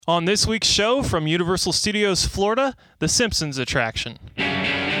On this week's show from Universal Studios Florida, the Simpsons Attraction.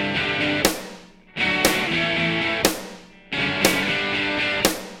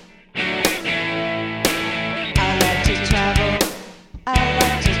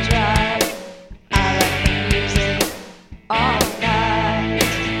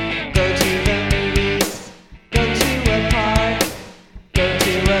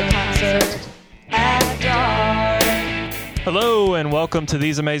 Hello and welcome to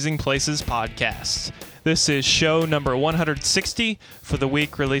These Amazing Places podcast. This is show number 160 for the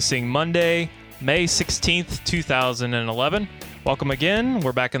week releasing Monday, May 16th, 2011. Welcome again.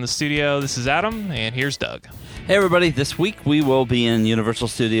 We're back in the studio. This is Adam, and here's Doug. Hey everybody, this week we will be in Universal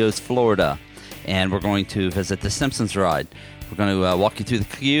Studios Florida, and we're going to visit the Simpsons ride. We're going to walk you through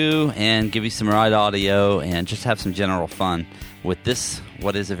the queue and give you some ride audio and just have some general fun with this,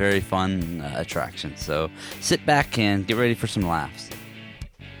 what is a very fun attraction. So sit back and get ready for some laughs.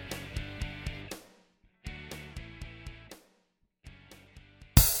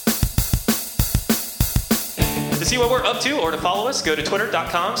 To see what we're up to or to follow us, go to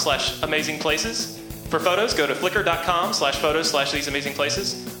twitter.com/amazingplaces. For photos, go to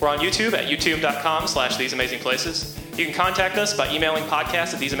flickr.com/photos/theseamazingplaces. We're on YouTube at youtube.com/theseamazingplaces. You can contact us by emailing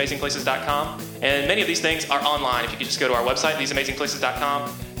podcast@theseamazingplaces.com. And many of these things are online. If you could just go to our website, theseamazingplaces.com,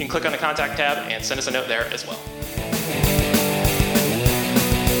 you can click on the contact tab and send us a note there as well.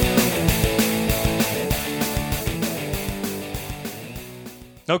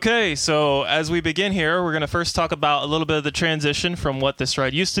 Okay, so as we begin here, we're going to first talk about a little bit of the transition from what this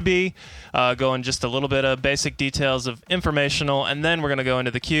ride used to be, go in just a little bit of basic details of informational, and then we're going to go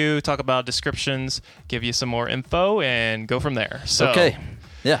into the queue, talk about descriptions, give you some more info, and go from there. So, okay,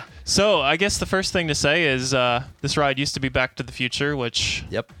 yeah. So I guess the first thing to say is this ride used to be Back to the Future, which...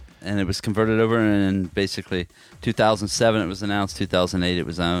 Yep, and it was converted over in basically 2007 it was announced, 2008 it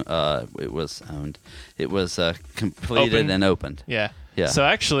was owned. It was completed and opened. Yeah. Yeah. So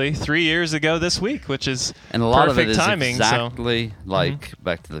actually, 3 years ago this week, which is and a lot perfect of it is timing, exactly like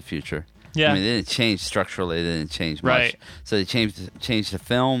Back to the Future. Yeah. I mean, they didn't change structurally. They didn't change much. Right. So they changed the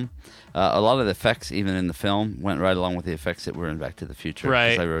film. A lot of the effects, even in the film, went right along with the effects that were in Back to the Future.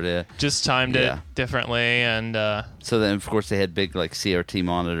 Right. I wrote it. Just timed it differently, and so then, of course, they had big like CRT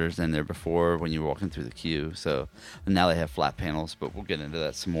monitors in there before when you were walking through the queue. So now they have flat panels, but we'll get into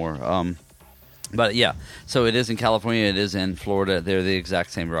that some more. But yeah, so it is in California, it is in Florida. They're the exact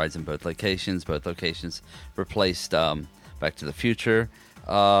same rides in both locations. Both locations replaced Back to the Future.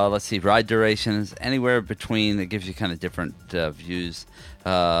 Let's see, ride durations, anywhere between, it gives you kind of different views,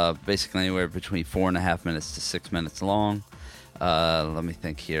 basically anywhere between 4.5 minutes to 6 minutes long. Let me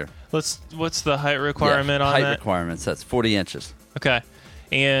think here. What's the height requirement on that? Height requirements, that's 40 inches. Okay.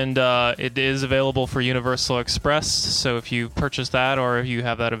 And it is available for Universal Express, so if you purchase that or if you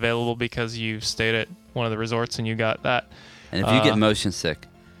have that available because you stayed at one of the resorts and you got that. And if you get motion sick,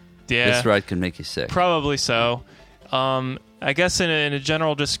 this ride can make you sick. Probably so. I guess in a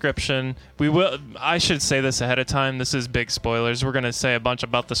general description, I should say this ahead of time, this is big spoilers. We're going to say a bunch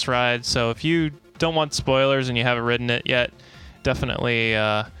about this ride, so if you don't want spoilers and you haven't ridden it yet, definitely...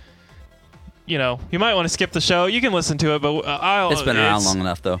 you might want to skip the show. You can listen to it, but it's been around long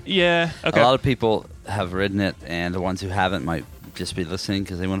enough, though. Yeah, okay. A lot of people have ridden it, and the ones who haven't might just be listening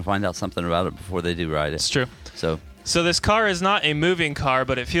because they want to find out something about it before they do ride it. It's true. So this car is not a moving car,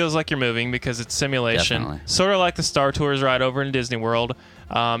 but it feels like you're moving because it's simulation. Definitely. Sort of like the Star Tours ride over in Disney World,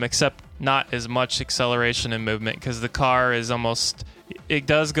 except not as much acceleration and movement because the car is almost... It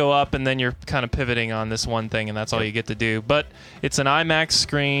does go up, and then you're kind of pivoting on this one thing, and that's all you get to do. But it's an IMAX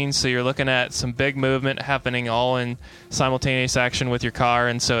screen, so you're looking at some big movement happening all in simultaneous action with your car,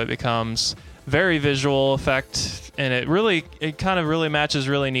 and so it becomes very visual effect, and it kind of really matches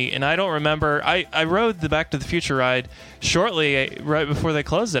really neat. And I don't remember... I rode the Back to the Future ride shortly right before they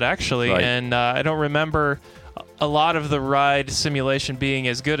closed it, actually, right. And I don't remember... a lot of the ride simulation being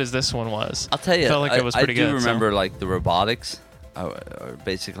as good as this one was. I'll tell you, I felt like it was pretty good. I do remember like the robotics,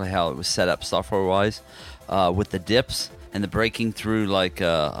 basically how it was set up software-wise, with the dips and the breaking through like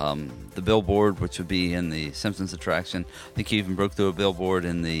the billboard, which would be in the Simpsons Attraction. I think you even broke through a billboard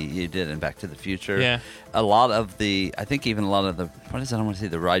you did in Back to the Future. Yeah. I think even a lot of the, what is it, I want to say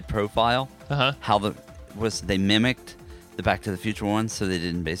the ride profile, how they mimicked the Back to the Future one, so they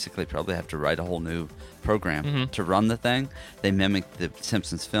didn't basically probably have to write a whole new program to run the thing. They mimicked the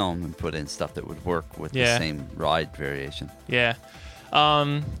Simpsons film and put in stuff that would work with the same ride variation. Yeah.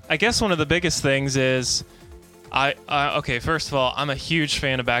 I guess one of the biggest things is okay, first of all, I'm a huge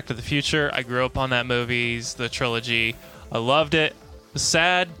fan of Back to the Future. I grew up on that movies, the trilogy. I loved it.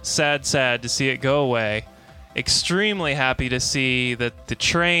 Sad to see it go away. extremely happy to see that the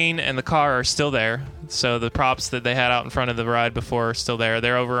train and the car are still there. So the props that they had out in front of the ride before are still there.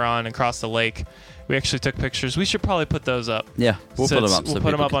 They're over on across the lake. We actually took pictures. We should probably put those up. Yeah, we'll put them up. We'll so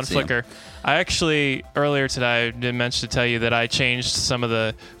put them up people on can see Flickr. 'em. I actually, earlier today, I did mention to tell you that I changed some of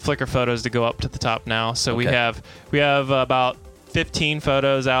the Flickr photos to go up to the top now. So we Okay. have about 15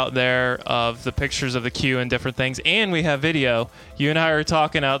 photos out there of the pictures of the queue and different things. And we have video. You and I are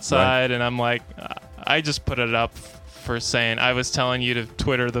talking outside, and I'm like, I just put it up for saying, I was telling you to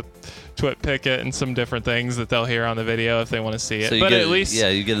Twitter the Twit Picket and some different things that they'll hear on the video if they want to see it. So you but get, at least,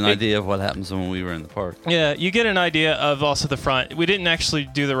 you get an idea of what happens when we were in the park. yeah, you get an idea of also the front. We didn't actually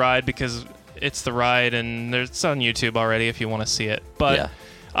do the ride because it's the ride, and it's on YouTube already if you want to see it. But Yeah.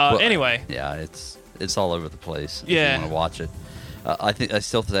 Well, anyway, yeah, it's all over the place. Yeah. If you want to watch it. I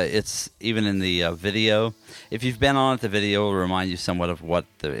still say it's even in the video. If you've been on it, the video will remind you somewhat of what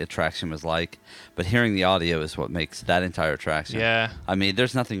the attraction was like. But hearing the audio is what makes that entire attraction. Yeah. I mean,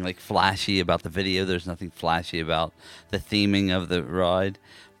 there's nothing like flashy about the video. There's nothing flashy about the theming of the ride.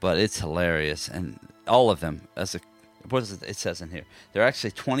 But it's hilarious, and all of them what is it says in here? There are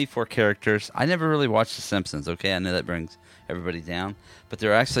actually 24 characters. I never really watched The Simpsons, okay? I know that brings everybody down. But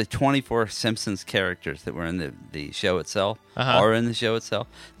there are actually 24 Simpsons characters that were in the show itself, are in the show itself,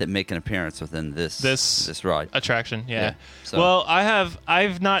 that make an appearance within this ride. attraction, yeah. So- Well,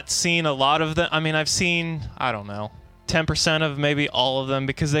 I've not seen a lot of them. I mean, I've seen, I don't know, 10% of maybe all of them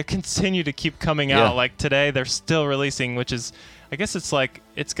because they continue to keep coming out. Yeah. Like today, they're still releasing, which is, I guess it's like,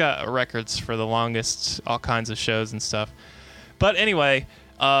 it's got records for the longest, all kinds of shows and stuff. But anyway,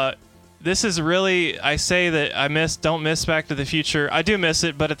 this is really, I say that don't miss Back to the Future. I do miss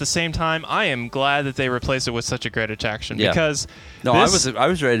it, but at the same time, I am glad that they replaced it with such a great attraction because No, I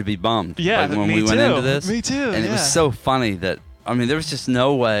was ready to be bummed. Yeah, when me we went too. into this. Me too, And it was yeah. so funny that there was just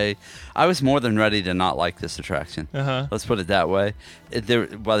no way. I was more than ready to not like this attraction. Let's put it that way.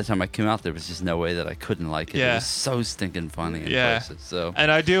 By the time I came out, there was just no way that I couldn't like it. Yeah. It was so stinking funny in Yeah. places. So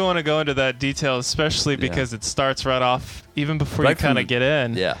And I do want to go into that detail, especially because it starts right off, even before Right you kind from of get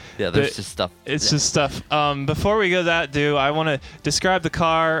in. there's But just stuff. It's just stuff. Before we go I want to describe the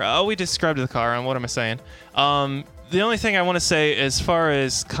car. Oh, we described the car, and what am I saying? The only thing I want to say as far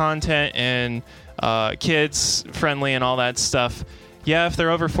as content and kids friendly and all that stuff, yeah, if they're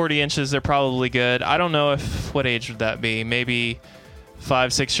over 40 inches, they're probably good. I don't know what age would that be? Maybe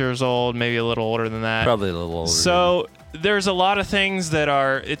 5, 6 years old, maybe a little older than that. Probably a little older. So there's a lot of things that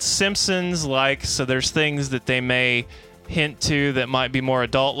it's Simpsons-like, so there's things that they may hint to that might be more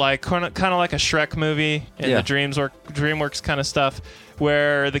adult-like, kind of like a Shrek movie and the DreamWorks kind of stuff,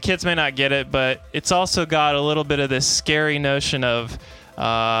 where the kids may not get it, but it's also got a little bit of this scary notion of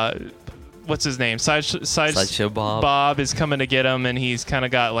what's his name? Sideshow Bob. Bob is coming to get him, and he's kind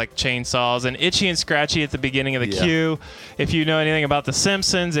of got like chainsaws. And Itchy and Scratchy at the beginning of the queue. If you know anything about The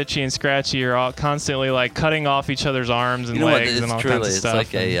Simpsons, Itchy and Scratchy are all constantly like cutting off each other's arms and legs and all kinds of stuff.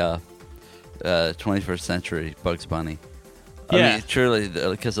 It's like a 21st century Bugs Bunny. Yeah. I mean, truly,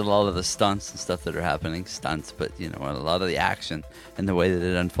 because a lot of the stunts and stuff that are happening, but a lot of the action and the way that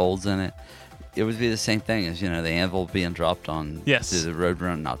it unfolds in it, it would be the same thing as the anvil being dropped on Yes. to the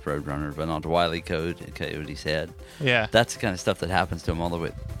not Roadrunner, but onto Wile E. Coyote's head. Yeah. That's the kind of stuff that happens to him all the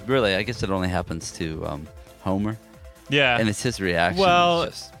way. Really, I guess it only happens to Homer. Yeah. And it's his reaction. Well,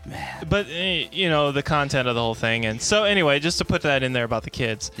 It's just, man. But the content of the whole thing, and so anyway, just to put that in there about the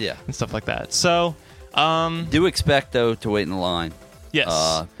kids, Yeah. and stuff like that. So, Do expect though to wait in the line.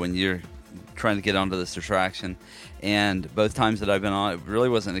 yes, When you're trying to get onto this attraction. And both times that I've been on, it really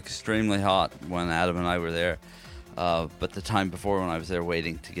wasn't extremely hot when Adam and I were there. But the time before when I was there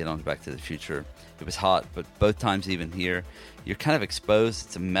waiting to get on Back to the Future, it was hot. But both times even here, you're kind of exposed.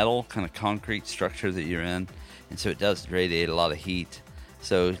 It's a metal kind of concrete structure that you're in. And so it does radiate a lot of heat.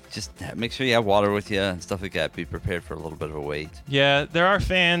 So just make sure you have water with you and stuff like that. Be prepared for a little bit of a wait. yeah, there are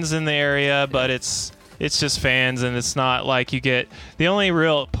fans in the area, but it's just fans, and it's not like you get the only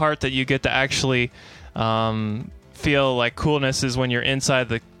real part that you get to actually feel like coolness is when you're inside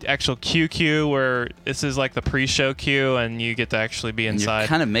the actual queue, where this is like the pre-show queue, and you get to actually be And inside. you're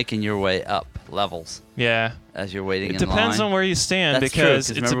kind of making your way up levels Yeah. as you're waiting It in line. depends on where you stand, That's true, because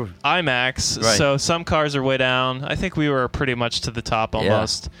 'cause it's remember- IMAX, Right. so some cars are way down. I think we were pretty much to the top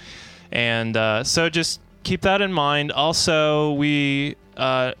almost. And so just keep that in mind. Also, we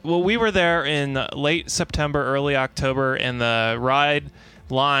were there in late September, early October, and the ride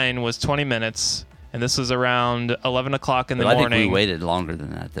line was 20 minutes. And this was around 11 o'clock in the But morning. I think we waited longer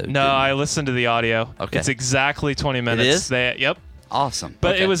than that, though. No, I listened to the audio. Okay. It's exactly 20 minutes. is? Yep. Awesome.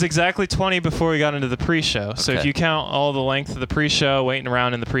 But Okay. it was exactly 20 before we got into the pre-show. So if Okay. you count all the length of the pre-show, waiting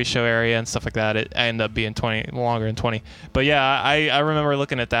around in the pre-show area and stuff like that, it ended up being 20, longer than 20. But yeah, I remember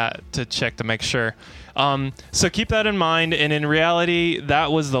looking at that to check to make sure. So keep that in mind. And in reality,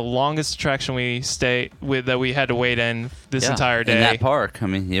 that was the longest attraction we stayed with that we had to wait in this entire day. In that park. I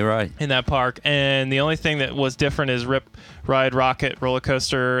mean, you're right. In that park. And the only thing that was different is Rip Ride Rocket roller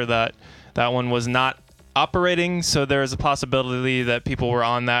coaster. That one was not operating, so there is a possibility that people were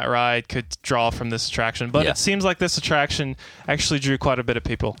on that ride could draw from this attraction. But it seems like this attraction actually drew quite a bit of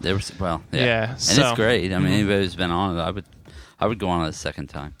people. There was Yeah, and so, it's great. I mean, anybody who's been on it, I would go on it a second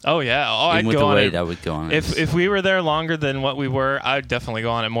time. Oh yeah, Even I'd with go the on wait, it. I would go on it. If we were there longer than what we were, I'd definitely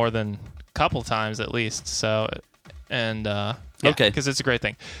go on it more than a couple times at least. So, and Okay. because it's a great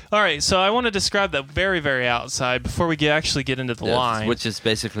thing. All right, so I want to describe the very, very outside before we actually get into the line. Which is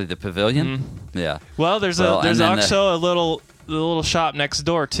basically the pavilion. Yeah. Well, there's and then also a little shop next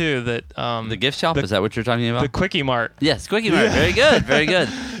door too that the gift shop, is that what you're talking about? the Quickie Mart. Yes, Quickie Mart. Very good, very good.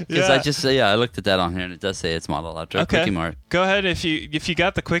 Because Yeah. I looked at that on here and it does say it's modeled after a Okay. Quickie Mart. Go ahead if you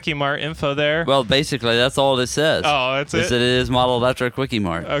got the Quickie Mart info there. Well, basically that's all it says. Oh, that's is it? that it is modeled after a Quickie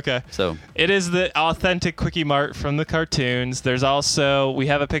Mart. Okay. So It is the authentic Quickie Mart from the cartoons. There's also, we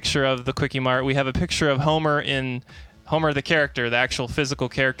have a picture of the Quickie Mart. We have a picture of Homer the character, the actual physical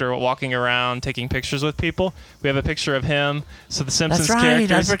character, walking around taking pictures with people. We have a picture of him. So the Simpsons that's right.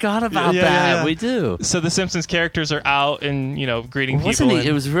 characters. I forgot about Yeah, that. yeah. We do. So the Simpsons characters are out and greeting Wasn't people. he?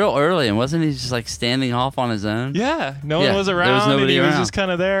 It was real early, and wasn't he just like standing off on his own? Yeah, no one Yeah, was there around. was nobody and he was around. just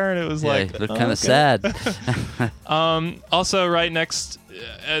kind of there, and it was Yeah, like he looked oh, kind of okay. sad. Also, right next,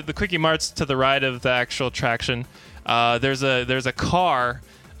 the Quickie Mart's to the right of the actual attraction. There's a car,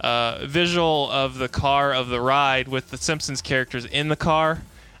 visual of the car of the ride with the Simpsons characters in the car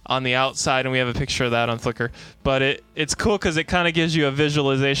on the outside, and we have a picture of that on Flickr. But it's cool because it kind of gives you a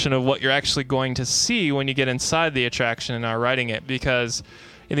visualization of what you're actually going to see when you get inside the attraction and are riding it. Because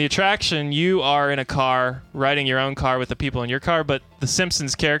in the attraction, you are in a car, riding your own car with the people in your car, but the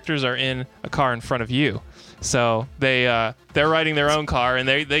Simpsons characters are in a car in front of you. So they're riding their own car, and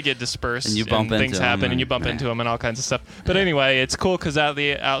they get dispersed, And you bump into things them, happen, and you bump yeah. into them, and all kinds of stuff. But anyway, it's cool because out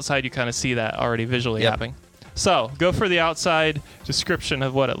the outside you kind of see that already visually Yep. happening. So go for the outside description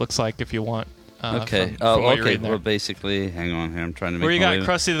of what it looks like if you want. Okay. From what you're Okay. reading there. Well, basically, hang on here. I'm trying to make Where you my got way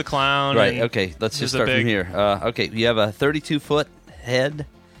to- Krusty the Clown. Right. and Okay. Let's there's just a start big- from here. Okay. You have a 32-foot head,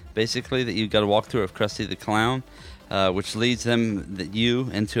 basically, that you've got to walk through of Krusty the Clown, which leads you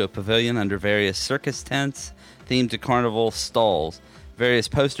into a pavilion under various circus tents themed to carnival stalls. Various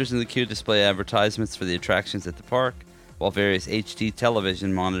posters in the queue display advertisements for the attractions at the park, while various HD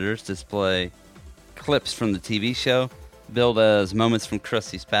television monitors display clips from the TV show, billed as moments from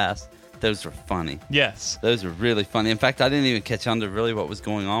Krusty's past. Those were funny. Yes. Those were really funny. In fact, I didn't even catch on to really what was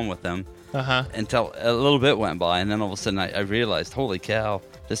going on with them Uh-huh. until a little bit went by, and then all of a sudden I realized, holy cow,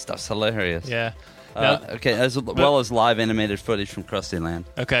 this stuff's hilarious. Yeah. Now- Okay, as well as live animated footage from Krusty Land.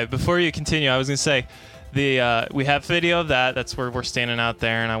 Okay, before you continue, I was going to say, we have video of that. That's where we're standing out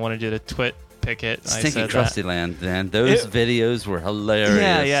there, and I wanted you to pick it. I Stinking said Krusty that. Land, man. Those videos were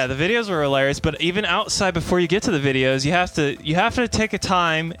hilarious. Yeah, the videos were hilarious. But even outside, before you get to the videos, you have to take a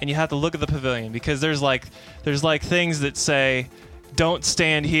time and you have to look at the pavilion because there's like things that say, "Don't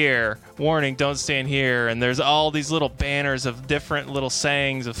stand here." Warning, don't stand here. And there's all these little banners of different little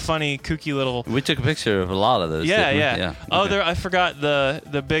sayings of funny, kooky little. We took a picture of a lot of those. Yeah, didn't we? yeah. Oh, I forgot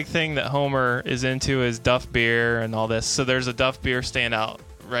the big thing that Homer is into is Duff beer and all this. So there's a Duff beer stand out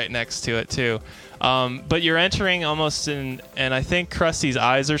right next to it too. But you're entering almost in, and I think Krusty's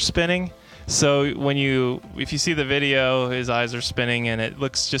eyes are spinning. So if you see the video, his eyes are spinning, and it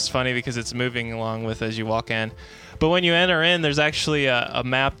looks just funny because it's moving along with as you walk in. But when you enter in, there's actually a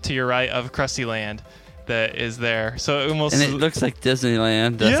map to your right of Krusty Land that is there. So it almost And it looks like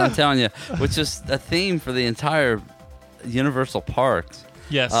Disneyland. Yeah. I'm telling you, which is a theme for the entire Universal parks.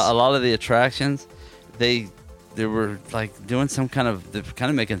 yes, A lot of the attractions, they were like doing they're kind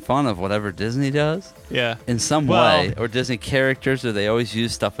of making fun of whatever Disney does yeah. in some Well- way, or Disney characters, or they always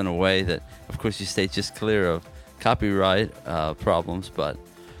use stuff in a way that, of course, you stay just clear of copyright problems, but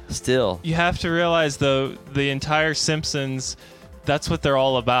still. You have to realize, though, the entire Simpsons, that's what they're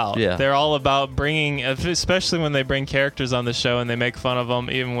all about. Yeah. They're all about bringing, especially when they bring characters on the show and they make fun of them,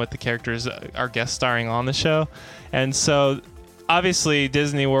 even with the characters are guest starring on the show. And so, obviously,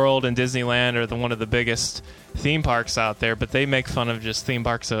 Disney World and Disneyland are one of the biggest theme parks out there, but they make fun of just theme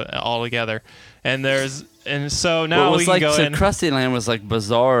parks altogether. And so now Well, it was we can like, go so in. Krusty Land was like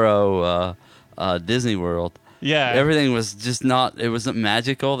Bizarro Disney World. Yeah. Everything was just not. It wasn't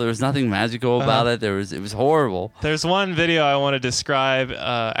magical. There was nothing magical about it. It was horrible. There's one video I want to describe.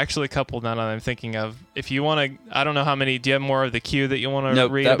 Actually, a couple now that I'm thinking of. If you want to, I don't know how many. Do you have more of the queue that you want to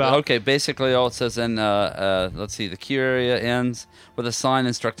read about? Okay, basically all it says in, let's see, the queue area ends with a sign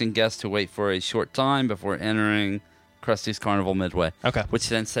instructing guests to wait for a short time before entering Krusty's Carnival Midway. Okay. Which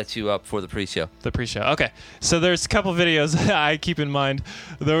then sets you up for the pre-show. The pre-show. Okay. So there's a couple videos I keep in mind.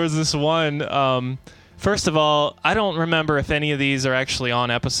 There was this one. First of all, I don't remember if any of these are actually on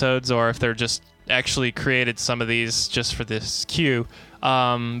episodes or if they're just actually created some of these just for this queue.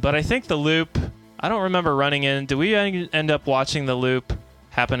 But I think the loop, I don't remember running in. Do we end up watching the loop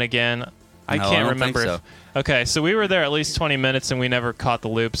happen again? I can't remember. Think so. Okay, so we were there at least 20 minutes and we never caught the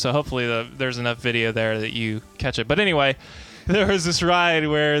loop. So hopefully there's enough video there that you catch it. But anyway, there was this ride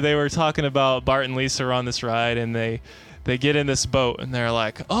where they were talking about Bart and Lisa are on this ride and they get in this boat and they're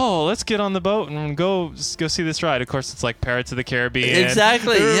like, "Oh, let's get on the boat and go see this ride." Of course, it's like Pirates of the Caribbean.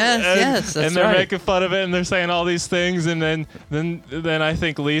 Exactly. Yes. That's and they're right. making fun of it and they're saying all these things. And then I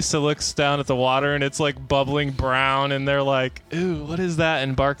think Lisa looks down at the water and it's like bubbling brown. And they're like, "Ooh, what is that?"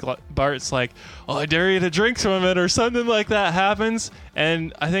 And Bart's like, "Oh, I dare you to drink from it," or something like that happens.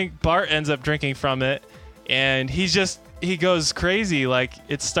 And I think Bart ends up drinking from it, and he goes crazy. Like,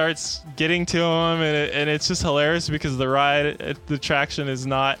 it starts getting to him, and it's just hilarious because the ride at the attraction is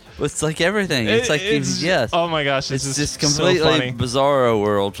not. It's like everything. It's like yes. Oh my gosh, it's just completely so funny. bizarro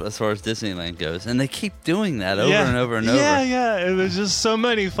world as far as Disneyland goes, and they keep doing that over and over and over. Yeah. And there's just so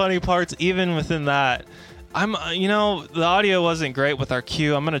many funny parts even within that. The audio wasn't great with our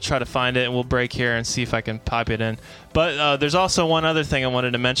queue. I'm gonna try to find it, and we'll break here and see if I can pipe it in. But there's also one other thing I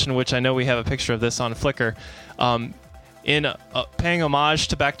wanted to mention, which I know we have a picture of this on Flickr. In paying homage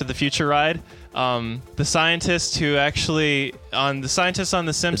to Back to the Future ride, the scientist who actually on the Simpsons,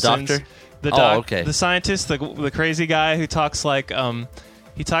 the scientist, the crazy guy who talks like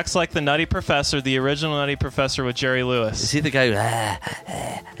he talks like the Nutty Professor, the original Nutty Professor with Jerry Lewis. Is he the guy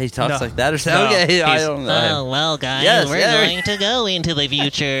who he talks like that or something? No, okay, I don't know. Oh well, guys, we're going to go into the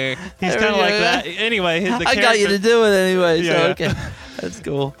future. He's kind of like that. Anyway, I got you to do it anyway. So okay, that's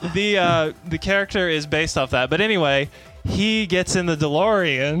cool. The character is based off that, but anyway. He gets in the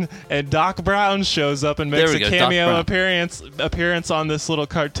DeLorean, and Doc Brown shows up and makes a cameo appearance on this little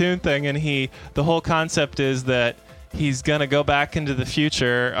cartoon thing. And the whole concept is that he's gonna go back into the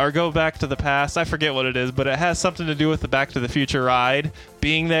future or go back to the past. I forget what it is, but it has something to do with the Back to the Future ride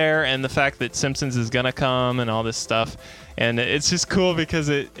being there and the fact that Simpsons is gonna come and all this stuff. And it's just cool because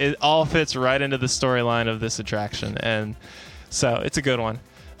it all fits right into the storyline of this attraction, and so it's a good one.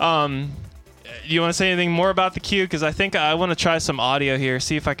 Do you want to say anything more about the queue? Because I think I want to try some audio here,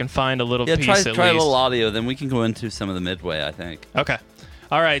 see if I can find a little piece at least. Try a little audio, then we can go into some of the midway, I think. Okay.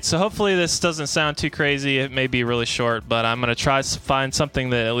 All right, so hopefully this doesn't sound too crazy. It may be really short, but I'm going to try to find something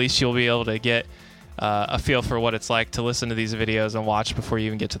that at least you'll be able to get a feel for what it's like to listen to these videos and watch before you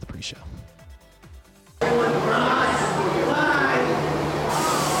even get to the pre-show.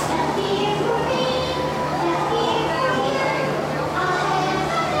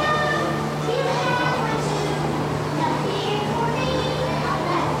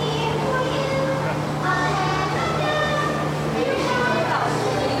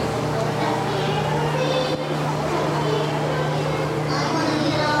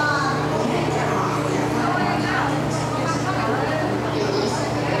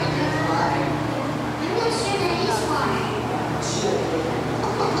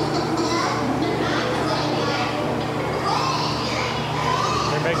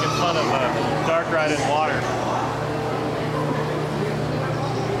 Ride in water.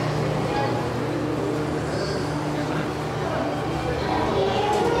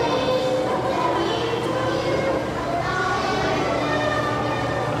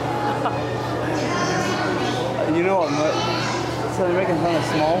 You know what? So they're making fun of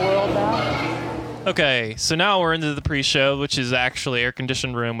Small World now? Okay, so now we're into the pre-show, which is actually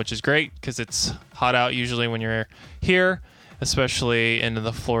air-conditioned room, which is great because it's hot out usually when you're here, especially into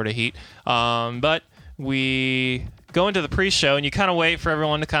the Florida heat. But we go into the pre-show, and you kind of wait for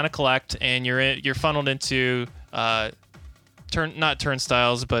everyone to kind of collect, and you're funneled into not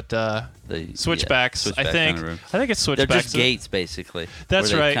turnstiles, but the switchbacks. Switchback I think. Kind of room. I think it's switchbacks. They're just gates, basically.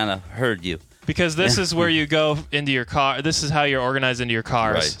 That's where right. They kind of herd you. Because this is where you go into your car. This is how you're organized into your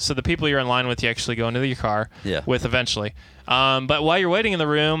cars. Right. So the people you're in line with, you actually go into your car with eventually. But while you're waiting in the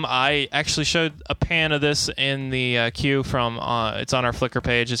room, I actually showed a pan of this in the queue from. It's on our Flickr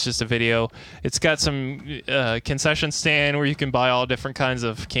page. It's just a video. It's got some concession stand where you can buy all different kinds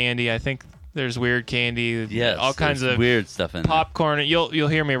of candy. I think There's weird candy. Yes, all kinds of weird stuff in popcorn. You'll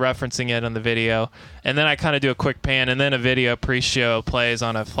hear me referencing it on the video, and then I kind of do a quick pan, and then a video pre-show plays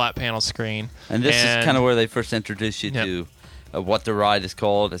on a flat panel screen. And this is kind of where they first introduce you to what the ride is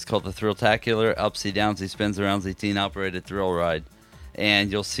called. It's called the Thrill-tacular, Upsy Downsy Spins Aroundsy Teen Operated Thrill Ride.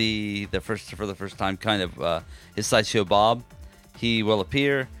 And you'll see for the first time kind of his Sideshow Bob. He will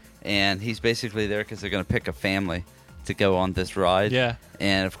appear, and he's basically there because they're going to pick a family to go on this ride. Yeah.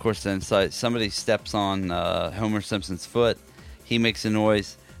 And, of course, then somebody steps on Homer Simpson's foot. He makes a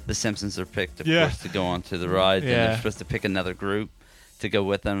noise. The Simpsons are picked, of course, to go on to the ride. And they're supposed to pick another group to go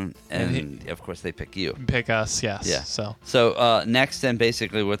with them. And of course, they pick you. Pick us, yes. Yeah. So next, then,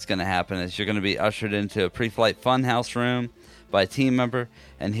 basically what's going to happen is you're going to be ushered into a pre-flight funhouse room by a team member,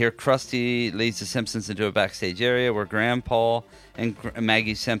 and here Krusty leads the Simpsons into a backstage area where Grandpa and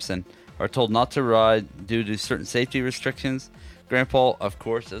Maggie Simpson are told not to ride due to certain safety restrictions. Grandpa, of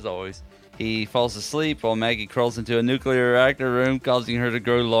course, as always, he falls asleep while Maggie crawls into a nuclear reactor room, causing her to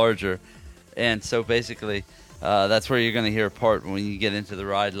grow larger. And so basically, that's where you're going to hear a part when you get into the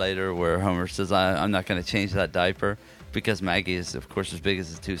ride later where Homer says, I'm not going to change that diaper, because Maggie is, of course, as big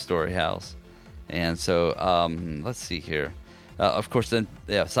as a 2-story house. And so, let's see here. Of course, then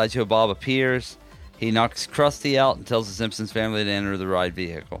Sideshow Bob appears. He knocks Krusty out and tells the Simpsons family to enter the ride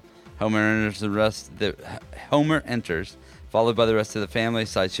vehicle. Homer enters, followed by the rest of the family.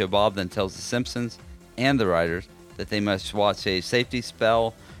 Sideshow Bob then tells the Simpsons and the riders that they must watch a safety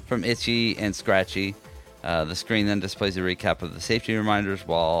spell from Itchy and Scratchy. The screen then displays a recap of the safety reminders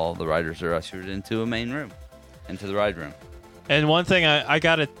while the riders are ushered into the ride room. And one thing I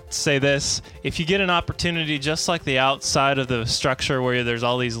gotta say this: if you get an opportunity, just like the outside of the structure where there's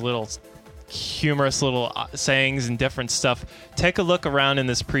all these little humorous little sayings and different stuff, take a look around in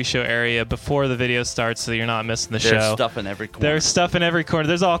this pre-show area before the video starts, so you're not missing the show. There's stuff in every corner.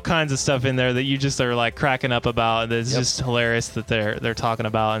 There's all kinds of stuff in there that you just are like cracking up about. It's just hilarious that they're talking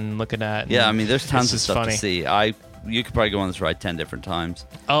about and looking at. Yeah, I mean, there's tons of stuff funny to see. You could probably go on this ride 10 different times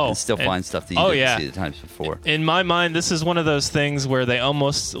and still find stuff that you didn't see the times before. In my mind, this is one of those things where they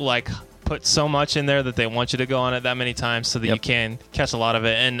almost like put so much in there that they want you to go on it that many times so that you can catch a lot of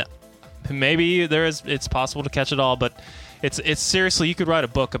it. And maybe it's possible to catch it all, but it's seriously, you could write a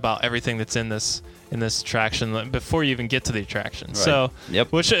book about everything that's in this attraction before you even get to the attraction. Right. So,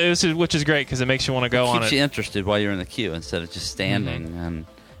 which is great because it makes you want to go on it. It keeps you interested while you're in the queue instead of just standing and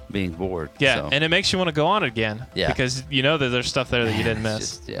being bored. Yeah, and it makes you want to go on it again. Yeah. Because you know that there's stuff there that you didn't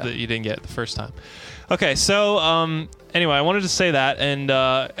miss, that you didn't get the first time. Okay, so anyway, I wanted to say that, and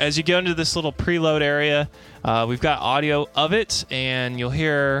as you go into this little preload area, we've got audio of it, and you'll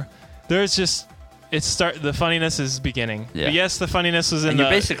hear there's just the funniness is beginning. Yeah. But yes, the funniness was in. And you're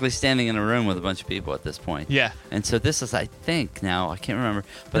basically standing in a room with a bunch of people at this point. Yeah. And so this is, I think now, I can't remember,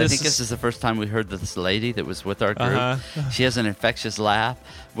 but I think this is the first time we heard this lady that was with our group. She has an infectious laugh,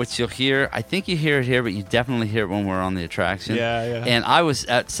 which you'll hear. I think you hear it here, but you definitely hear it when we're on the attraction. Yeah. And I was,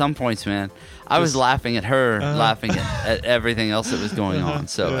 at some points, man, I was laughing at her, laughing at everything else that was going on.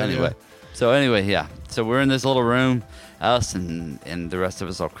 So anyway, So we're in this little room, us and the rest of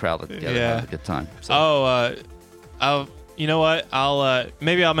us all crowded together, having a good time. So. You know what?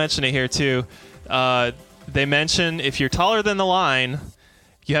 Maybe I'll mention it here too. They mention if you're taller than the line,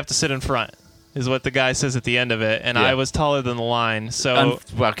 you have to sit in front. Is what the guy says at the end of it, and I was taller than the line. So,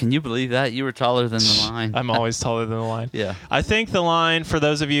 well, can you believe that you were taller than the line? I'm always taller than the line. Yeah, I think the line, for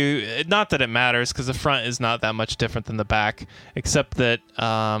those of you, not that it matters because the front is not that much different than the back, except that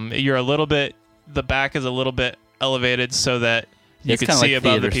you're a little bit. The back is a little bit elevated so that you can see like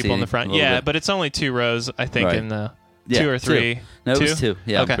above the people in the front. Yeah, but it's only 2 rows, I think, in the 2 or 3. 2. No, it was 2.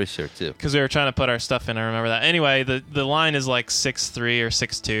 Yeah, okay. I'm pretty sure 2. Because we were trying to put our stuff in. I remember that. Anyway, the line is like 6'3" or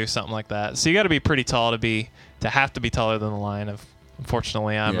 6'2", something like that. So you got to be pretty tall to have to be taller than the line.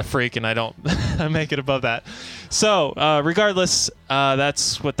 Unfortunately, I'm a freak and I don't I make it above that. So regardless,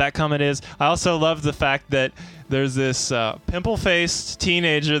 that's what that comment is. I also love the fact that there's this pimple-faced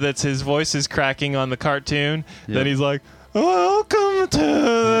teenager that's his voice is cracking on the cartoon. That he's like, welcome to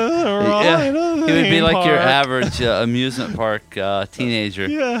the ride of the He would be like park. your average amusement park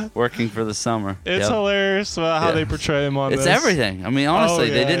teenager working for the summer. It's hilarious how they portray him on this. It's everything. I mean,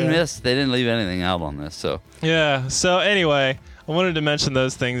 honestly, they didn't leave anything out on this. So So anyway, I wanted to mention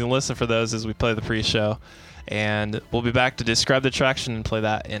those things and listen for those as we play the pre-show. And we'll be back to describe the attraction and play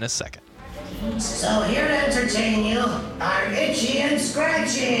that in a second. So here to entertain you are Itchy and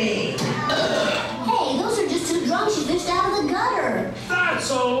Scratchy. Hey, those are just 2 drunks you fished out of the gutter.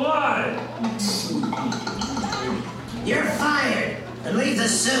 That's a lie. You're fired. And leave the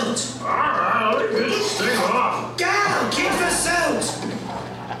suit. Leave this thing off. Go! Keep the suit!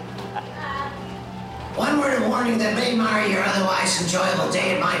 One word of warning that may mar your otherwise enjoyable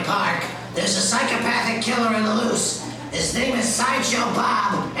day at my park. There's a psychopathic killer on the loose. His name is Sideshow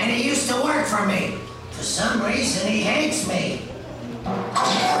Bob, and he used to work for me. For some reason, he hates me.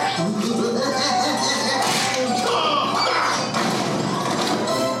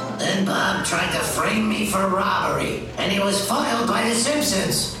 Then Bob tried to frame me for robbery, and he was foiled by the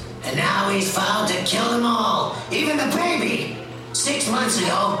Simpsons. And now he's vowed to kill them all, even the baby. 6 months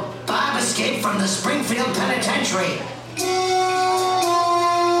ago, Bob escaped from the Springfield Penitentiary.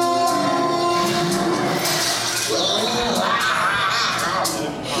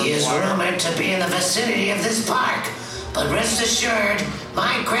 He is rumored to be in the vicinity of this park, but rest assured,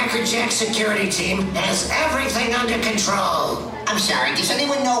 my Crackerjack security team has everything under control. I'm sorry, does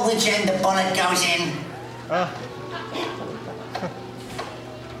anyone know which end the bullet goes in?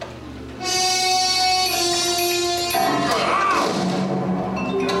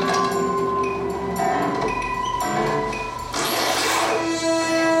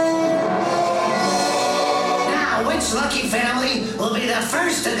 Now, which lucky family will be the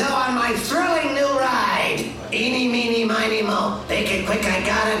first to go on my thrilling new ride? Eeny, meeny, miny, mo. Make it quick, I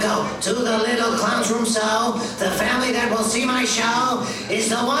gotta go to the little clown's room, so the family that will see my show is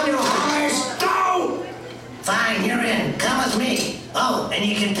the one who hollers, go! Fine, you're in. Come with me. Oh, and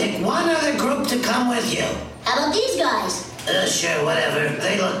you can pick one other group to come with you. How about these guys? Sure, whatever.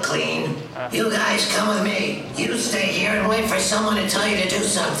 They look clean. You guys come with me. You stay here and wait for someone to tell you to do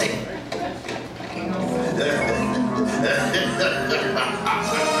something.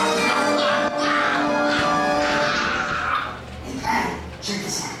 Check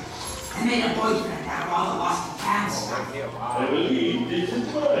this out. I made a boyfriend out of all the Boston fans. I believe this is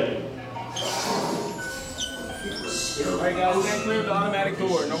mine. All right, guys, we got clear the automatic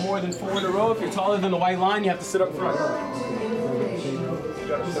door. No more than 4 in a row. If you're taller than the white line, you have to sit up front.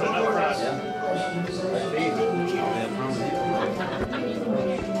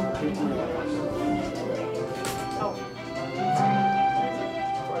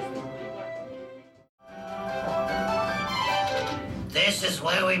 This is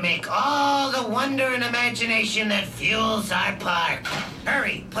where we make all the wonder and imagination that fuels our park.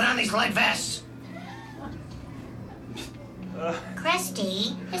 Hurry, put on these light vests.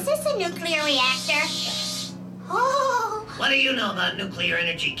 Krusty, is this a nuclear reactor? Oh, What do you know about nuclear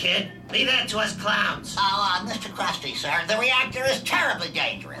energy, kid? Leave that to us clowns. Oh, Mr. Krusty, sir, the reactor is terribly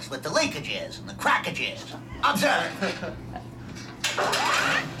dangerous with the leakages and the crackages. Observe.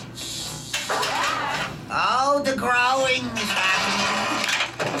 Oh, the growing is happening.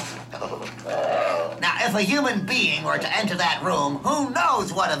 Now, if a human being were to enter that room, who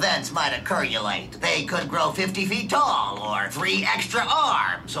knows what events might occurulate? They could grow 50 feet tall, or 3 extra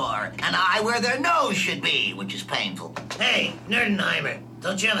arms, or an eye where their nose should be, which is painful. Hey, Nerdenheimer,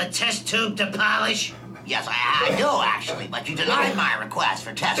 don't you have a test tube to polish? Yes, I do, actually, but you denied my request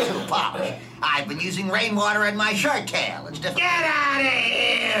for test tube polish. I've been using rainwater in my shirt tail. It's difficult. Get out of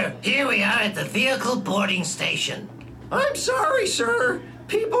here! Here we are at the vehicle boarding station. I'm sorry, sir.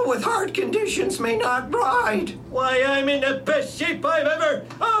 People with heart conditions may not ride. Why, I'm in the best shape I've ever...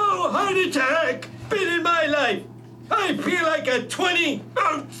 Oh, heart attack! Been in my life. I feel like a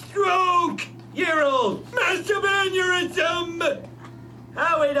 20-stroke-year-old. Massive aneurysm.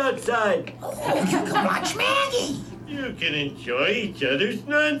 I'll wait outside. Oh, you can watch Maggie. You can enjoy each other's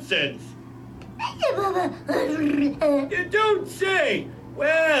nonsense. You don't say.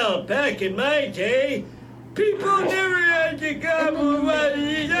 Well, back in my day, people never had to gobble what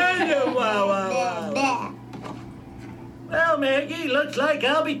each other. Wow. Well, Maggie, looks like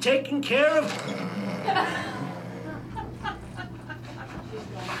I'll be taking care of...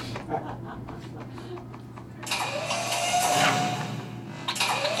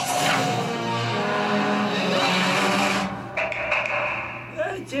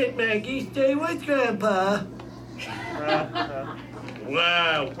 That's it, Maggie. Stay with Grandpa.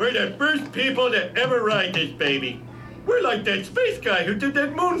 Wow, we're the first people to ever ride this baby. We're like that space guy who did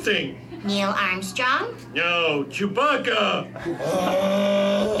that moon thing. Neil Armstrong? No, Chewbacca.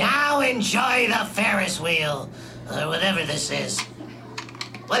 Now enjoy the Ferris wheel, or whatever this is.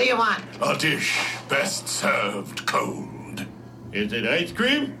 What do you want? A dish best served cold. Is it ice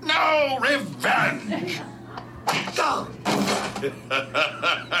cream? No revenge! Go! We're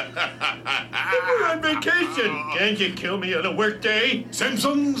on vacation. Can't you kill me on a work day?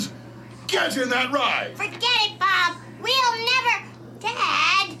 Simpsons, get in that ride! Forget it, Bob. We'll never...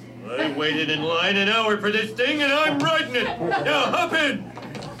 Dad! I waited in line an hour for this thing, and I'm riding it. Now hop in.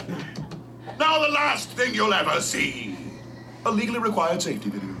 Now the last thing you'll ever see. A legally required safety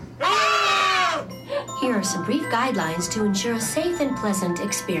video. Ah! Here are some brief guidelines to ensure a safe and pleasant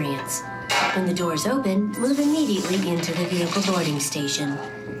experience. When the doors open, move immediately into the vehicle boarding station.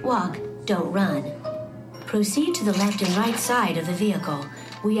 Walk, don't run. Proceed to the left and right side of the vehicle.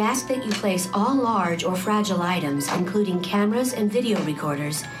 We ask that you place all large or fragile items, including cameras and video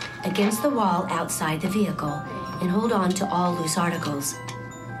recorders, against the wall outside the vehicle, and hold on to all loose articles.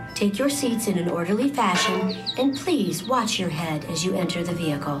 Take your seats in an orderly fashion, and please watch your head as you enter the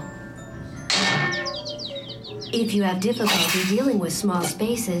vehicle. If you have difficulty dealing with small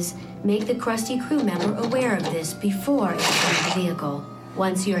spaces, make the crusty crew member aware of this before entering the vehicle.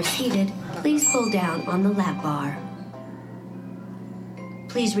 Once you are seated, please pull down on the lap bar.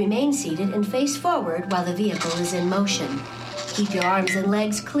 Please remain seated and face forward while the vehicle is in motion. Keep your arms and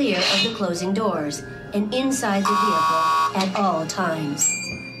legs clear of the closing doors and inside the vehicle at all times.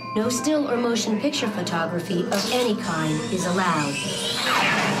 No still or motion picture photography of any kind is allowed.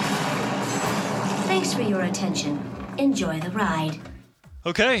 Thanks for your attention. Enjoy the ride.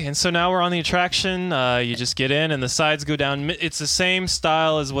 Okay, and so now we're on the attraction. You just get in, and the sides go down. It's the same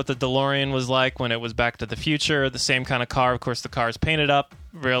style as what the DeLorean was like when it was Back to the Future. The same kind of car. Of course, the car is painted up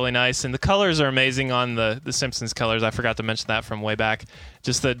really nice, and the colors are amazing on the Simpsons colors. I forgot to mention that from way back.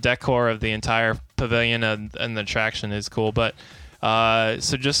 Just the decor of the entire pavilion and the attraction is cool. But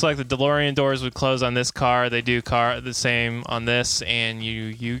so just like the DeLorean doors would close on this car, they do the same on this, and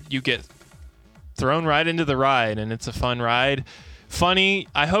you get thrown right into the ride, and it's a fun ride. Funny.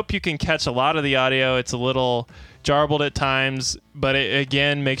 I hope you can catch a lot of the audio. It's a little jarbled at times, but it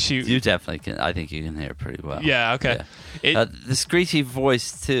again makes you... You definitely can. I think you can hear it pretty well. Yeah, okay. Yeah. The screechy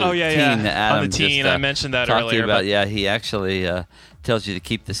voice, too. Oh, yeah, teen, yeah. Adam On the teen, just, I mentioned that talked earlier. To you about, yeah, he actually tells you to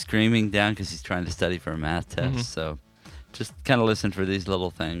keep the screaming down because he's trying to study for a math test. Mm-hmm. So just kind of listen for these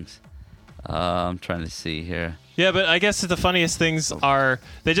little things. I'm trying to see here. Yeah, but I guess the funniest things are...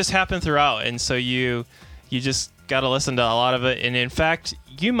 They just happen throughout, and so you just... got to listen to a lot of it, and in fact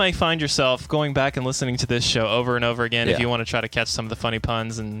you might find yourself going back and listening to this show over and over again if you want to try to catch some of the funny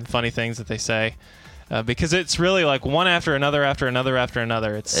puns and funny things that they say, because it's really like one after another after another after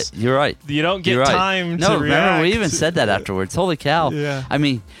another. It's you're right. You don't get time to react. Remember we even said that afterwards. Holy cow. Yeah. I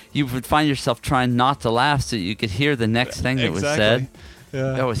mean, you would find yourself trying not to laugh so you could hear the next thing that was said.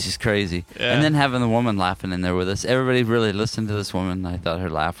 Yeah. That was just crazy. Yeah. And then having the woman laughing in there with us. Everybody really listened to this woman. I thought her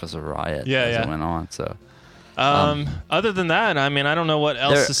laugh was a riot as it went on. So other than that, I mean, I don't know what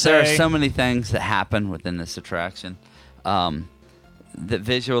else to say. There are so many things that happen within this attraction. That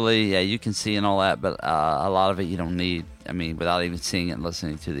visually, you can see and all that, but a lot of it you don't need. I mean, without even seeing it and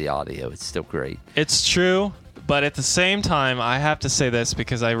listening to the audio, it's still great. It's true, but at the same time, I have to say this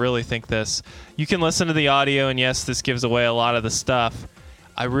because I really think this. You can listen to the audio, and yes, this gives away a lot of the stuff.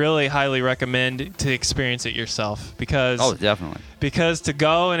 I really highly recommend to experience it yourself because... Oh, definitely. Because to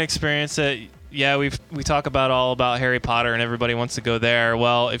go and experience it... Yeah, we talk all about Harry Potter and everybody wants to go there.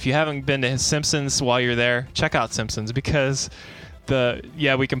 Well, if you haven't been to Simpsons while you're there, check out Simpsons because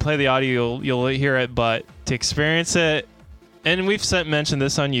we can play the audio, you'll hear it, but to experience it, and we've mentioned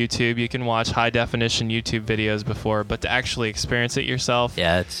this on YouTube, you can watch high definition YouTube videos before, but to actually experience it yourself, you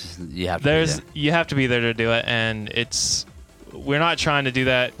have to be there to do it, and we're not trying to do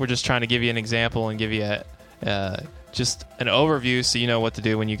that. We're just trying to give you an example and give you just an overview so you know what to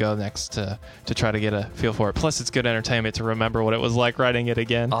do when you go next to try to get a feel for it. Plus, it's good entertainment to remember what it was like riding it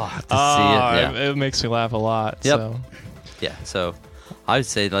again. Oh, to see it. It makes me laugh a lot. Yep. So. Yeah, so I would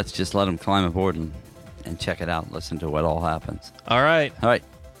say let's just let them climb aboard and check it out and listen to what all happens. All right.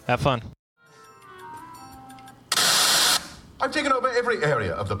 Have fun. I've taken over every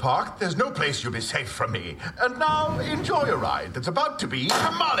area of the park. There's no place you'll be safe from me. And now, enjoy a ride that's about to be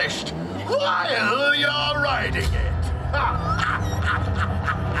demolished while you're riding it.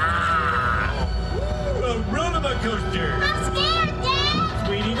 A roller coaster. I'm scared, Dad.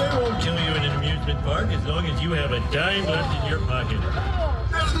 Sweetie, they won't kill you in an amusement park as long as you have a dime left in your pocket.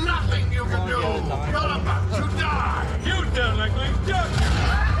 There's nothing you can do. You're about to die. You sound like my duck.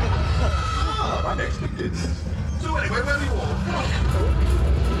 I actually did. So anyway, where are you all?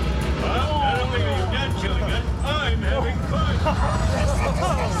 Well, not only are you not killing us, I'm having fun.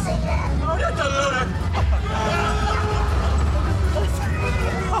 Oh, that's a loader.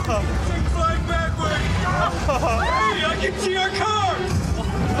 Things flying backwards. Hey, I can see our car.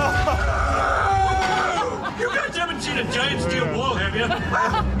 You guys haven't seen a giant steel wall, have you? You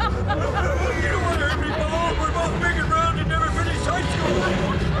don't want to hurt me, Bo. We're both big and round and never finished high school.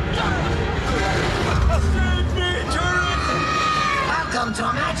 Save me, turret! Welcome to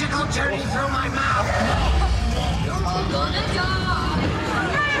a magical journey through my mouth. You're all gonna die.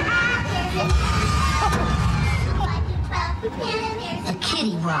 A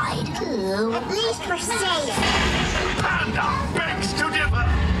kiddie ride. At least we're safe. Panda begs to differ.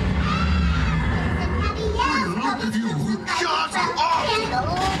 If you shut up!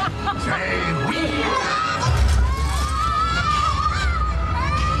 Say we.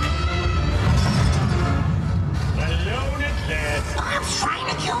 Alone at last. I'm trying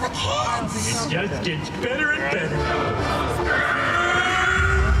to kill the kids. It just gets better and better.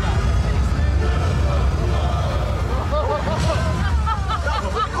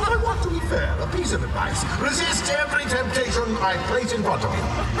 I want to be fair. A piece of advice. Resist every temptation I place in front of you.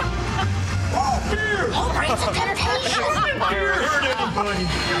 Oh, beer! Who brings a temptation? Beer hurt anybody.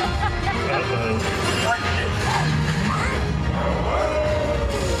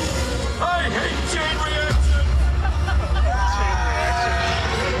 I hate chain reaction.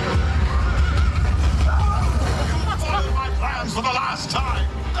 You followed my plans for the last time.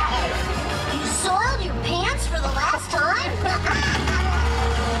 You soiled your pants for the last time?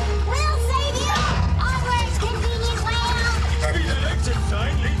 We'll save you! Onwards, convenient way out! Maybe the exit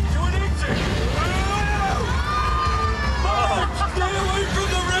sign leads to an exit. Marge, stay away from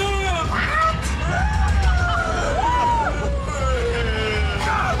the ramp!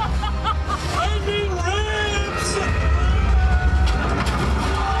 I mean ramps!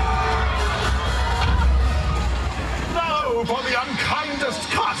 Now for the unkindest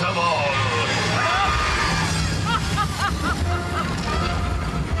cut of all.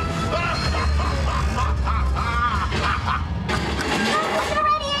 Look at the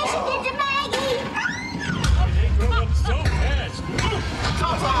radiation did to Maggie! They grow up so fast.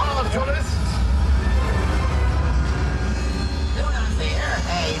 Not so hard, tourists. Do not fear,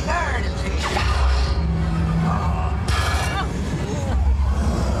 a nerd is here.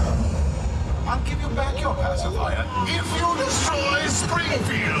 I'll give you back your pacifier if you destroy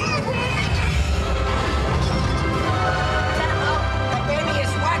Springfield. General, the baby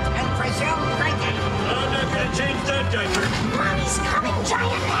is wet and presumed drinking. I'm not gonna change that diaper. Mommy's coming,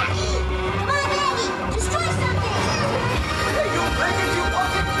 giant Maggie! Come on, Maggie! Destroy something! Hey, you breakers, you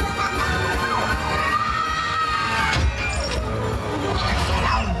pocket! Get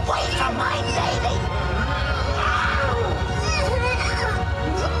away from my baby.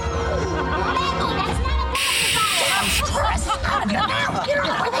 Maggie, that's not a pacifier! Damn stress out of your mouth. Get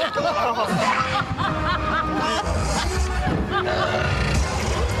off with it.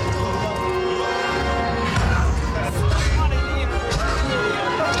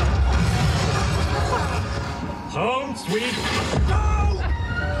 Home sweet home!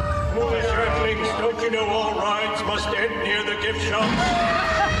 Foolish earthlings, don't you know all rides must end near the gift shop?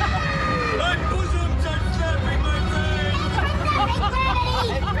 My bosoms are snapping, my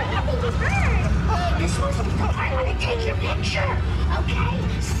friend! You're supposed to be the pilot and take your picture. Okay,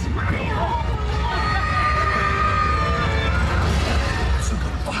 smile. Took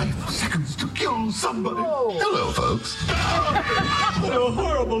 5 seconds to kill somebody. Hello, folks. What a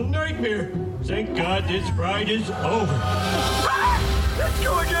horrible nightmare! Thank God this ride is over. Let's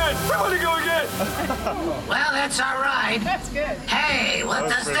go again! I want to go again! Well, that's all right. That's good. Hey, what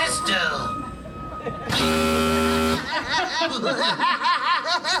does this do?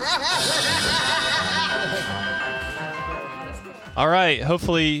 All right.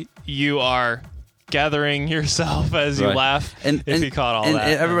 Hopefully you are gathering yourself as you Right. laugh. And if you caught all and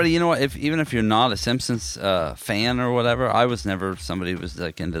that, everybody, you know what? Even if you're not a Simpsons fan or whatever, I was never somebody who was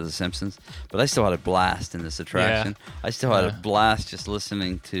like into the Simpsons, but I still had a blast in this attraction. Yeah. I still had a blast just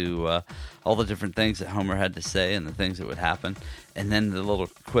listening to all the different things that Homer had to say and the things that would happen, and then the little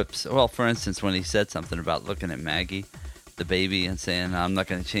quips. Well, for instance, when he said something about looking at Maggie, the baby, and saying, "I'm not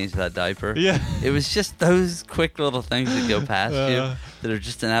going to change that diaper." Yeah. It was just those quick little things that go past you that are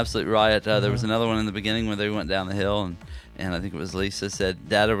just an absolute riot. There was another one in the beginning when they went down the hill, and I think it was Lisa said,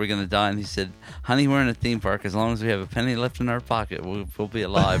 "Dad, are we going to die?" And he said, "Honey, we're in a theme park. As long as we have a penny left in our pocket, we'll be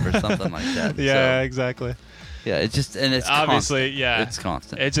alive," or something like that. Yeah, So, exactly. yeah, it's just, and it's Obviously, constant. yeah. It's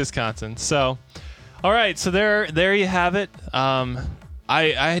constant. It's just constant. So, all right. So there you have it.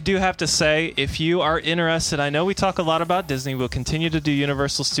 I do have to say, if you are interested, I know we talk a lot about Disney. We'll continue to do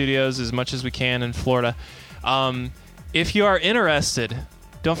Universal Studios as much as we can in Florida. If you are interested,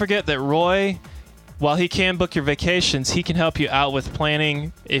 don't forget that Roy, while he can book your vacations, he can help you out with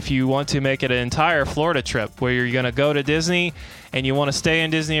planning if you want to make it an entire Florida trip where you're going to go to Disney and you want to stay in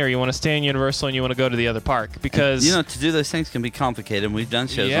Disney, or you want to stay in Universal and you want to go to the other park. Because, you know, to do those things can be complicated, and we've done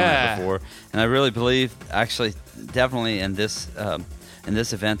shows on it before. And I really believe, actually, definitely in this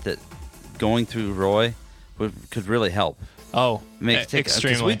event, that going through Roy could really help. Oh, extremely.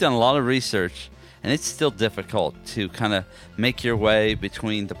 Because we've done a lot of research, and it's still difficult to kind of make your way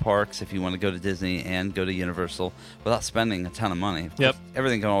between the parks if you want to go to Disney and go to Universal without spending a ton of money. Of course,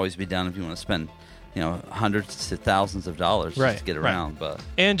 everything can always be done if you want to spend hundreds to thousands of dollars just to get around. But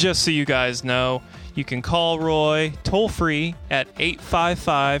and just so you guys know, you can call Roy toll free at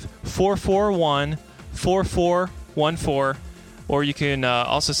 855-441-4414, or you can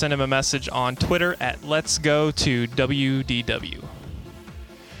also send him a message on Twitter at Let's Go to WDW.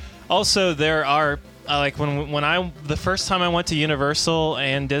 Also, there are the first time I went to Universal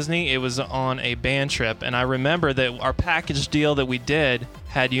and Disney, it was on a band trip, and I remember that our package deal that we did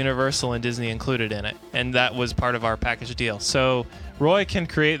had Universal and Disney included in it, and that was part of our package deal. So Roy can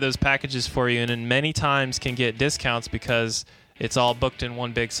create those packages for you, and in many times can get discounts because it's all booked in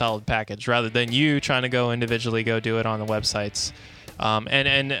one big solid package, rather than you trying to go individually go do it on the websites.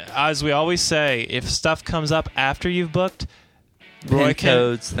 And as we always say, if stuff comes up after you've booked, Roy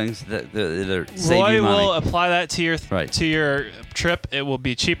codes, things that save Roy you money. will apply that to your trip. It will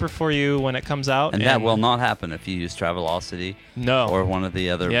be cheaper for you when it comes out, and that will not happen if you use Travelocity, or one of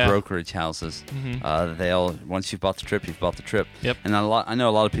the other brokerage houses. Mm-hmm. Once you've bought the trip, you've bought the trip. Yep. And I know a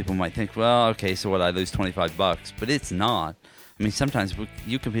lot of people might think, well, okay, so what? I lose $25, but it's not. I mean, sometimes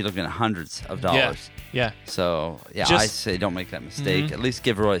you can be looking at hundreds of dollars. Yeah. So I say don't make that mistake. Mm-hmm. At least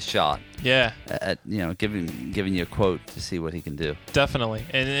give Roy a shot. Yeah. At giving you a quote to see what he can do. Definitely.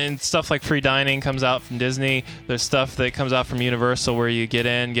 And stuff like free dining comes out from Disney. There's stuff that comes out from Universal where you get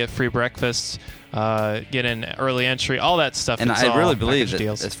in, get free breakfast, get in early entry, all that stuff. And I really believe that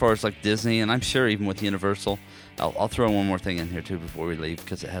as far as like Disney, and I'm sure even with Universal, I'll throw one more thing in here too before we leave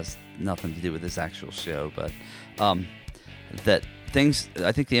because it has nothing to do with this actual show, but that things,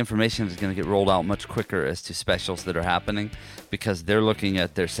 I think the information is going to get rolled out much quicker as to specials that are happening because they're looking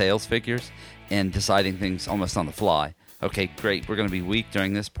at their sales figures and deciding things almost on the fly. Okay, great, we're going to be weak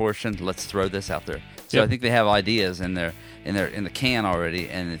during this portion. Let's throw this out there. So I think they have ideas in the can already,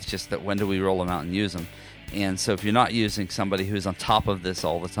 and it's just that when do we roll them out and use them? And so if you're not using somebody who's on top of this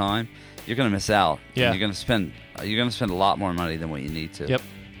all the time, you're going to miss out. Yeah. And you're going to spend a lot more money than what you need to. Yep.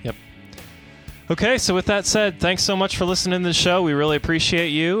 Okay, so with that said, thanks so much for listening to the show. We really appreciate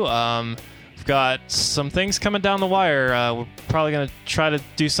you. We've got some things coming down the wire. We're probably going to try to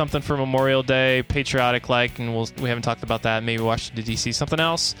do something for Memorial Day, patriotic-like, and we haven't talked about that. Maybe Washington, D.C., something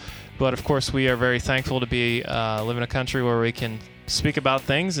else. But, of course, we are very thankful to be live in a country where we can speak about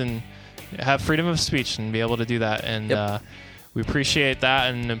things and have freedom of speech and be able to do that. And we appreciate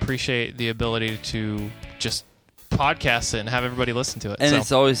that and appreciate the ability to just podcast it and have everybody listen to it. And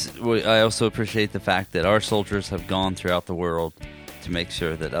it's always, I also appreciate the fact that our soldiers have gone throughout the world to make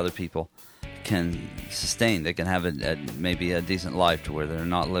sure that other people can sustain, they can have maybe a decent life to where they're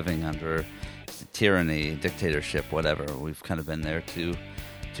not living under tyranny, dictatorship, whatever. We've kind of been there to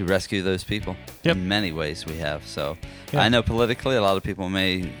rescue those people. In many ways we have. So I know politically a lot of people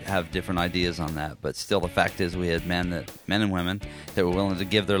may have different ideas on that, but still the fact is we had men and women that were willing to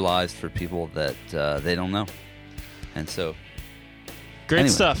give their lives for people that they don't know. And so, great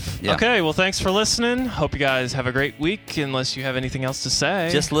stuff. Yeah. Okay, well, thanks for listening. Hope you guys have a great week, unless you have anything else to say.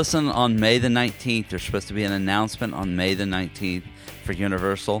 Just listen on May the 19th. There's supposed to be an announcement on May the 19th for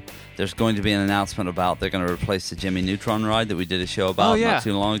Universal. There's going to be an announcement about they're going to replace the Jimmy Neutron ride that we did a show about not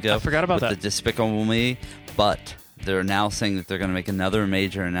too long ago. I forgot about that. The Despicable Me. But they're now saying that they're going to make another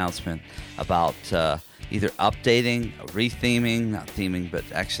major announcement about either updating, retheming, not theming, but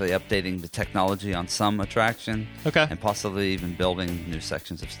actually updating the technology on some attraction. Okay. And possibly even building new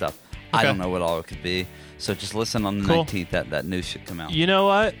sections of stuff. I don't know what all it could be. So just listen on the 19th. That news should come out. You know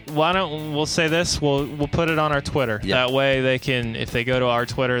what? Why don't we'll say this? We'll put it on our Twitter. Yep. That way they can, if they go to our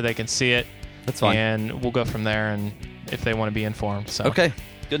Twitter, they can see it. That's fine. And we'll go from there. And if they want to be informed. So okay.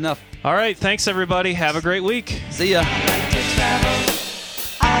 Good enough. All right. Thanks everybody. Have a great week. See ya. I like to travel.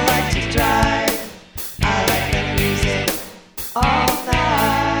 I like to drive. I like the music all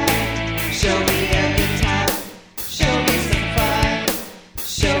night. Show me a good time. Show me some fun.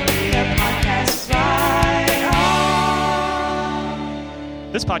 Show me a podcast right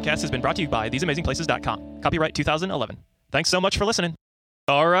on. This podcast has been brought to you by TheseAmazingPlaces.com. Copyright 2011. Thanks so much for listening.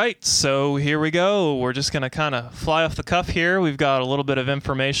 All right, so here we go. We're just going to kind of fly off the cuff here. We've got a little bit of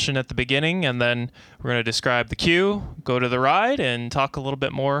information at the beginning, and then we're going to describe the queue, go to the ride, and talk a little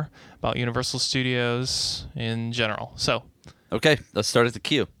bit more about Universal Studios in general. So, okay, let's start at the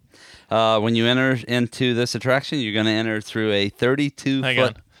queue. When you enter into this attraction, you're going to enter through a 32-foot... Hang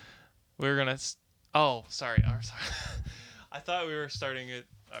on. We're going to... Oh, sorry. I thought we were starting at...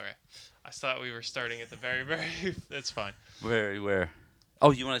 Okay. I thought we were starting at the very... It's fine. Where? Oh,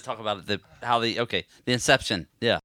 you want to talk about the inception? Yeah.